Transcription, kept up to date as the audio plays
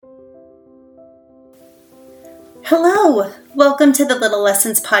Hello, welcome to the Little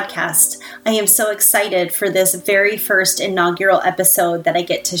Lessons podcast. I am so excited for this very first inaugural episode that I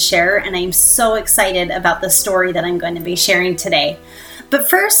get to share, and I'm so excited about the story that I'm going to be sharing today. But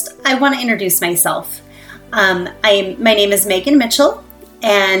first, I want to introduce myself. My name is Megan Mitchell,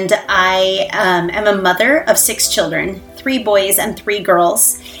 and I am a mother of 6 children, 3 boys and 3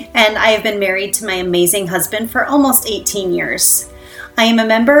 girls, and I have been married to my amazing husband for almost 18 years. I am a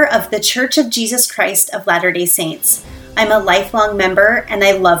member of the Church of Jesus Christ of Latter-day Saints. I'm a lifelong member and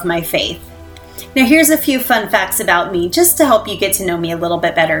I love my faith. Now here's a few fun facts about me just to help you get to know me a little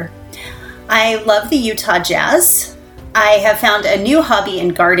bit better. I love the Utah Jazz. I have found a new hobby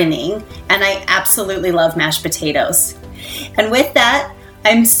in gardening and I absolutely love mashed potatoes. And with that,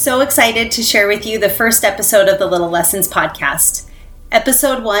 I'm so excited to share with you the first episode of the Little Lessons podcast.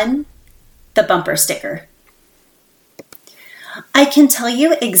 Episode 1, the bumper sticker. I can tell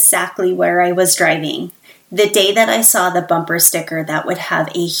you exactly where I was driving the day that I saw the bumper sticker that would have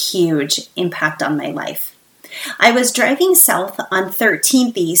a huge impact on my life. I was driving south on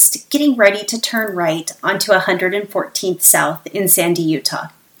 13th East, getting ready to turn right onto 114th South in Sandy, Utah.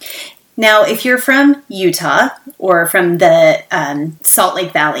 Now, if you're from Utah or from the Salt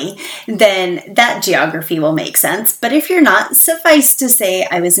Lake Valley, then that geography will make sense. But if you're not, suffice to say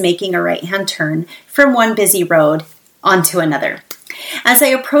I was making a right-hand turn from one busy road onto another. As I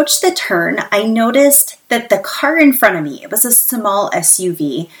approached the turn, I noticed that the car in front of me, it was a small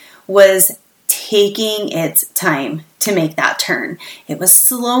SUV, was taking its time to make that turn. It was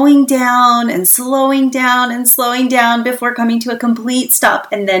slowing down and slowing down and slowing down before coming to a complete stop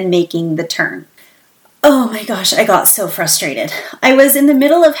and then making the turn. Oh my gosh, I got so frustrated. I was in the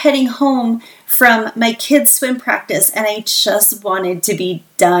middle of heading home from my kids' swim practice and I just wanted to be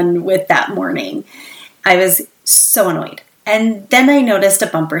done with that morning. I was so annoyed. And then I noticed a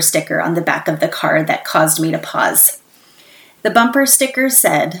bumper sticker on the back of the car that caused me to pause. The bumper sticker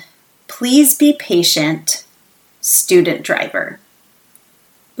said, "Please be patient, student driver."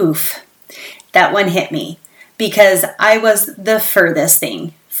 Oof, that one hit me because I was the furthest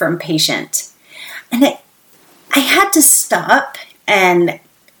thing from patient. And I had to stop and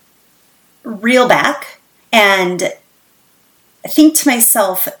reel back and think to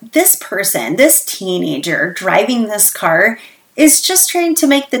myself, this person, this teenager driving this car is just trying to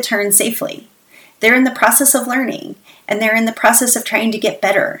make the turn safely. They're in the process of learning and they're in the process of trying to get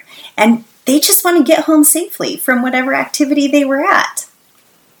better. And they just want to get home safely from whatever activity they were at.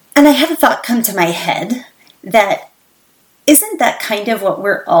 And I had a thought come to my head that isn't that kind of what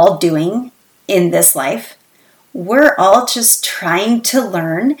we're all doing in this life? We're all just trying to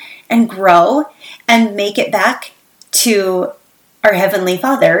learn and grow and make it back to our Heavenly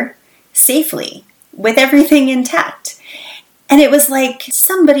Father safely with everything intact. And it was like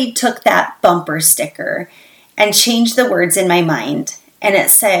somebody took that bumper sticker and changed the words in my mind. And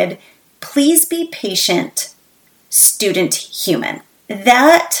it said, "Please be patient, student human."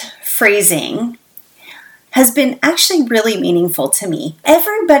 That phrasing has been actually really meaningful to me.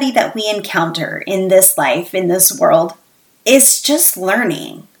 Everybody that we encounter in this life, in this world, is just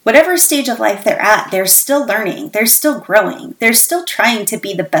learning. Whatever stage of life they're at, they're still learning, they're still growing, they're still trying to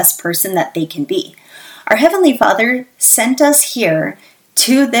be the best person that they can be. Our Heavenly Father sent us here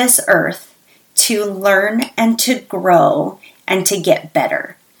to this earth to learn and to grow and to get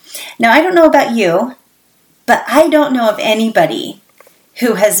better. Now, I don't know about you, but I don't know of anybody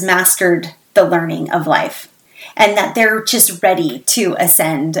who has mastered the learning of life and that they're just ready to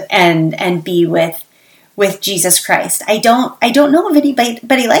ascend and be with Jesus Christ. I don't know of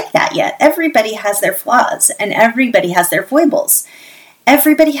anybody like that yet. Everybody has their flaws and everybody has their foibles.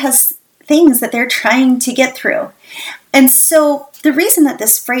 Everybody has things that they're trying to get through. And so the reason that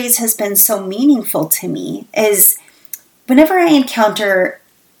this phrase has been so meaningful to me is whenever I encounter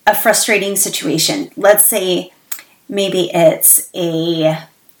a frustrating situation, let's say maybe it's a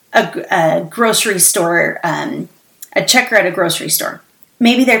grocery store, a checker at a grocery store.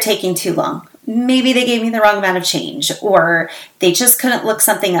 Maybe they're taking too long. Maybe they gave me the wrong amount of change, or they just couldn't look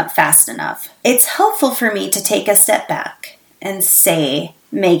something up fast enough. It's helpful for me to take a step back and say,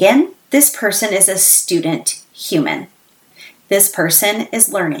 Megan, this person is a student human. This person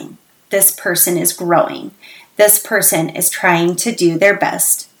is learning. This person is growing. This person is trying to do their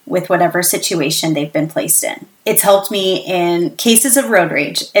best with whatever situation they've been placed in. It's helped me in cases of road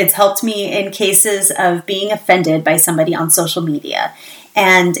rage. It's helped me in cases of being offended by somebody on social media.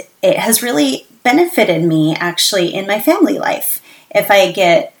 And it has really benefited me actually in my family life. If I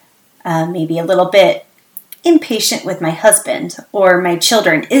get maybe a little bit impatient with my husband or my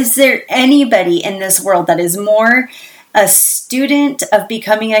children, is there anybody in this world that is more a student of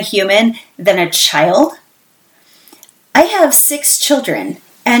becoming a human than a child? I have 6 children,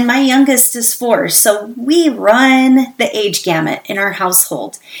 and my youngest is 4, so we run the age gamut in our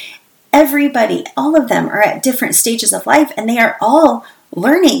household. Everybody, all of them are at different stages of life, and they are all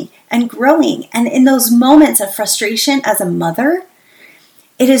learning and growing. And in those moments of frustration as a mother,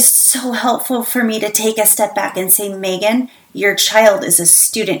 it is so helpful for me to take a step back and say, Megan, your child is a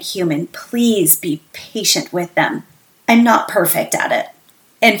student human. Please be patient with them. I'm not perfect at it.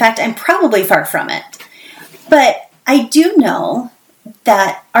 In fact, I'm probably far from it. But I do know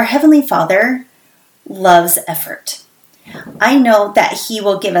that our Heavenly Father loves effort. I know that He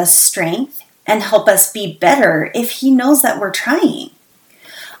will give us strength and help us be better if He knows that we're trying.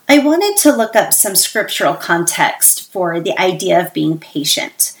 I wanted to look up some scriptural context for the idea of being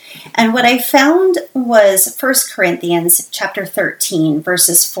patient. And what I found was 1 Corinthians chapter 13,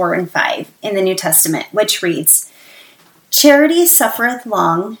 verses 4 and 5 in the New Testament, which reads, "Charity suffereth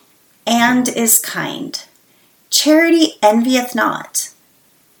long and is kind. Charity envieth not.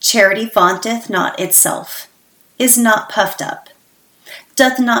 Charity vaunteth not itself, is not puffed up,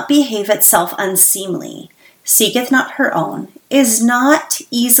 doth not behave itself unseemly, seeketh not her own, is not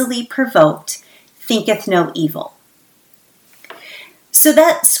easily provoked, thinketh no evil." So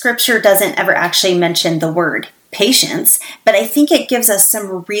that scripture doesn't ever actually mention the word patience, but I think it gives us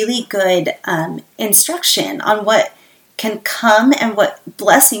some really good instruction on what can come and what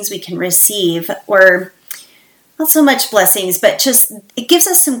blessings we can receive, or not so much blessings, but just it gives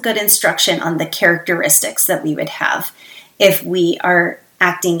us some good instruction on the characteristics that we would have if we are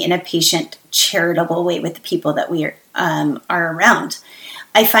acting in a patient, charitable way with the people that we are around.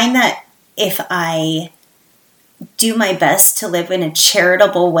 I find that if I do my best to live in a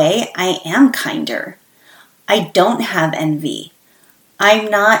charitable way, I am kinder. I don't have envy.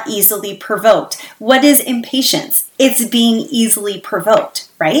 I'm not easily provoked. What is impatience? It's being easily provoked,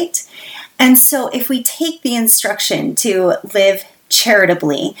 right? And so if we take the instruction to live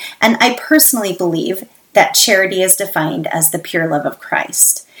charitably, and I personally believe that charity is defined as the pure love of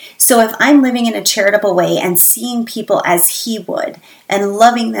Christ. So if I'm living in a charitable way and seeing people as He would and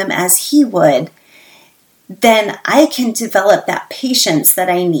loving them as He would, then I can develop that patience that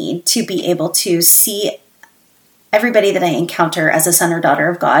I need to be able to see everybody that I encounter as a son or daughter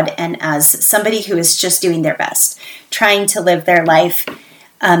of God and as somebody who is just doing their best, trying to live their life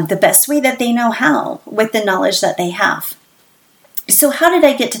the best way that they know how, with the knowledge that they have. So how did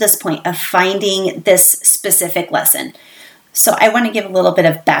I get to this point of finding this specific lesson? So I want to give a little bit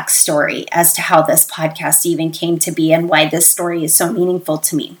of backstory as to how this podcast even came to be and why this story is so meaningful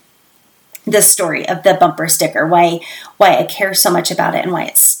to me. The story of the bumper sticker, why I care so much about it and why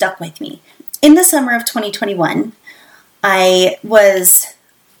it stuck with me. In the summer of 2021, I was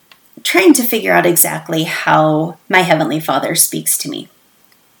trying to figure out exactly how my Heavenly Father speaks to me.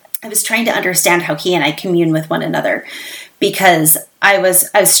 I was trying to understand how He and I commune with one another, because I was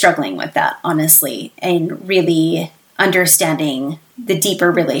struggling with that, honestly, and really understanding the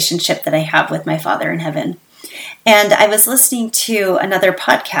deeper relationship that I have with my Father in heaven. And I was listening to another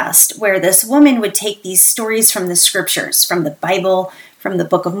podcast where this woman would take these stories from the scriptures, from the Bible, from the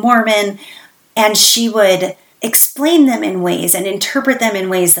Book of Mormon, and she would explain them in ways and interpret them in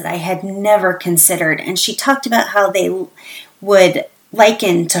ways that I had never considered. And she talked about how they would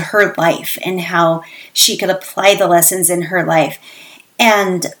liken to her life and how she could apply the lessons in her life.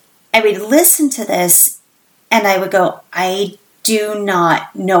 And I would listen to this and I would go, I do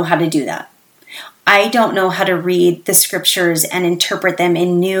not know how to do that. I don't know how to read the scriptures and interpret them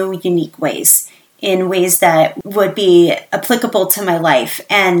in new, unique ways, in ways that would be applicable to my life.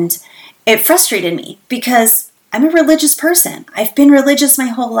 And it frustrated me because I'm a religious person. I've been religious my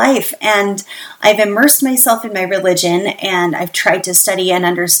whole life, and I've immersed myself in my religion, and I've tried to study and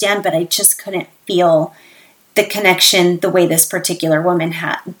understand, but I just couldn't feel the connection the way this particular woman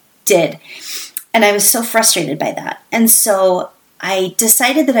did. And I was so frustrated by that. And so I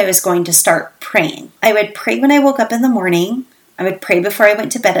decided that I was going to start praying. I would pray when I woke up in the morning. I would pray before I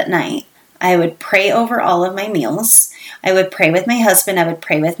went to bed at night. I would pray over all of my meals. I would pray with my husband. I would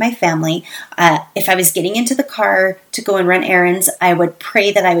pray with my family. If I was getting into the car to go and run errands, I would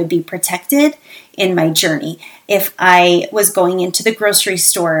pray that I would be protected in my journey. If I was going into the grocery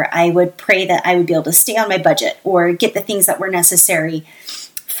store, I would pray that I would be able to stay on my budget or get the things that were necessary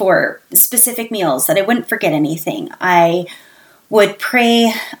for specific meals, that I wouldn't forget anything. I would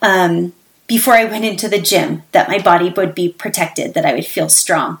pray before I went into the gym that my body would be protected, that I would feel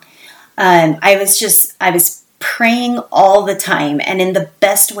strong. I was praying all the time. And in the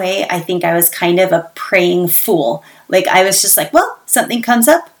best way, I think I was kind of a praying fool. Like I was just like, well, something comes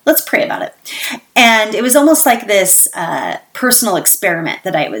up, let's pray about it. And it was almost like this personal experiment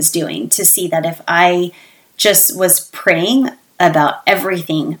that I was doing to see that if I just was praying about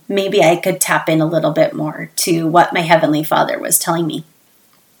everything. Maybe I could tap in a little bit more to what my Heavenly Father was telling me.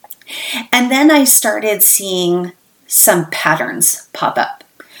 And then I started seeing some patterns pop up.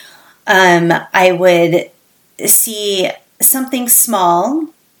 I would see something small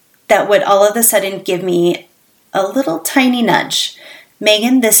that would all of a sudden give me a little tiny nudge.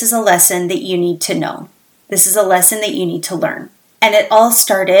 Megan, this is a lesson that you need to know. This is a lesson that you need to learn. And it all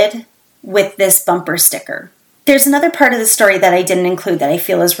started with this bumper sticker. There's another part of the story that I didn't include that I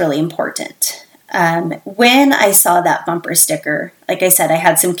feel is really important. When I saw that bumper sticker, like I said, I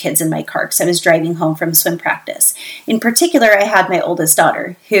had some kids in my car because I was driving home from swim practice. In particular, I had my oldest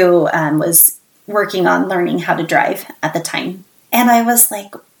daughter who was working on learning how to drive at the time. And I was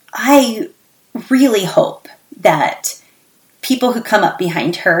like, I really hope that people who come up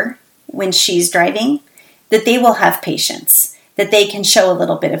behind her when she's driving, that they will have patience, that they can show a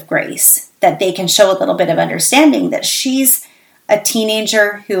little bit of grace, that they can show a little bit of understanding that she's a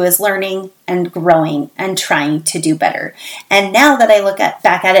teenager who is learning and growing and trying to do better. And now that I look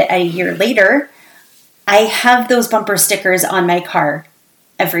back at it a year later, I have those bumper stickers on my car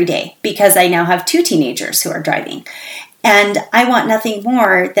every day because I now have 2 teenagers who are driving. And I want nothing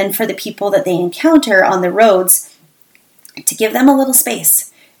more than for the people that they encounter on the roads to give them a little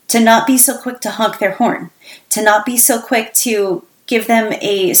space, to not be so quick to honk their horn, to not be so quick to give them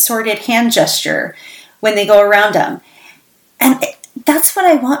a sordid hand gesture when they go around them. And that's what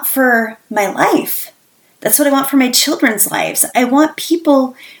I want for my life. That's what I want for my children's lives. I want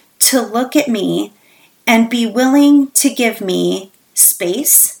people to look at me and be willing to give me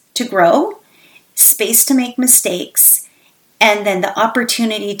space to grow, space to make mistakes, and then the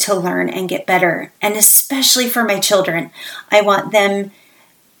opportunity to learn and get better. And especially for my children, I want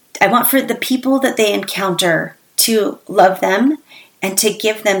for the people that they encounter to love them and to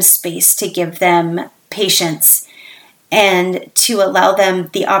give them space, to give them patience, and to allow them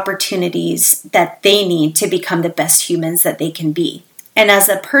the opportunities that they need to become the best humans that they can be. And as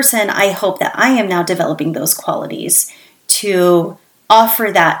a person, I hope that I am now developing those qualities to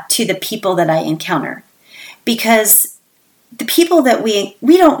offer that to the people that I encounter. Because the people that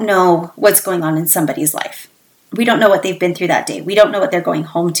we don't know what's going on in somebody's life. We don't know what they've been through that day. We don't know what they're going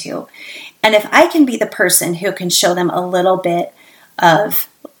home to. And if I can be the person who can show them a little bit of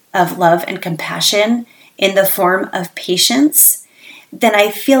love and compassion in the form of patience, then I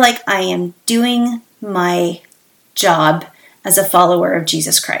feel like I am doing my job as a follower of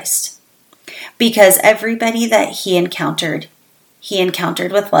Jesus Christ. Because everybody that he encountered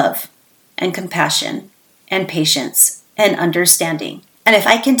with love and compassion and patience and understanding. And if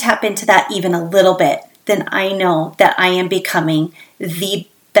I can tap into that even a little bit, then I know that I am becoming the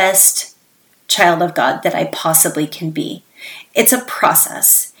best child of God that I possibly can be. It's a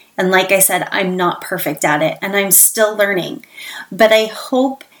process. And like I said, I'm not perfect at it and I'm still learning. But I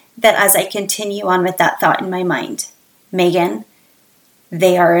hope that as I continue on with that thought in my mind, Megan,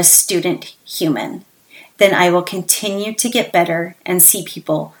 they are a student human, then I will continue to get better and see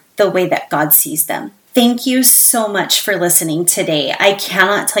people the way that God sees them. Thank you so much for listening today. I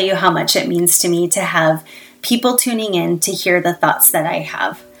cannot tell you how much it means to me to have people tuning in to hear the thoughts that I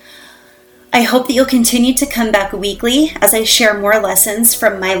have. I hope that you'll continue to come back weekly as I share more lessons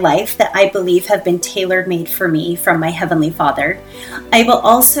from my life that I believe have been tailor-made for me from my Heavenly Father. I will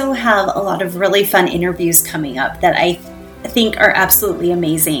also have a lot of really fun interviews coming up that I think are absolutely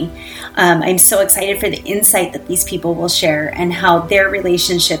amazing. I'm so excited for the insight that these people will share and how their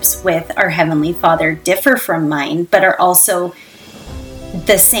relationships with our Heavenly Father differ from mine, but are also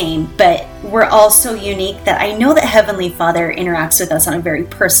the same. But we're all so unique that I know that Heavenly Father interacts with us on a very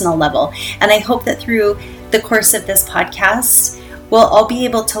personal level. And I hope that through the course of this podcast, we'll all be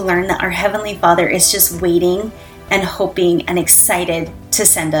able to learn that our Heavenly Father is just waiting and hoping and excited to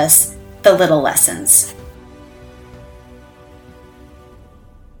send us the little lessons.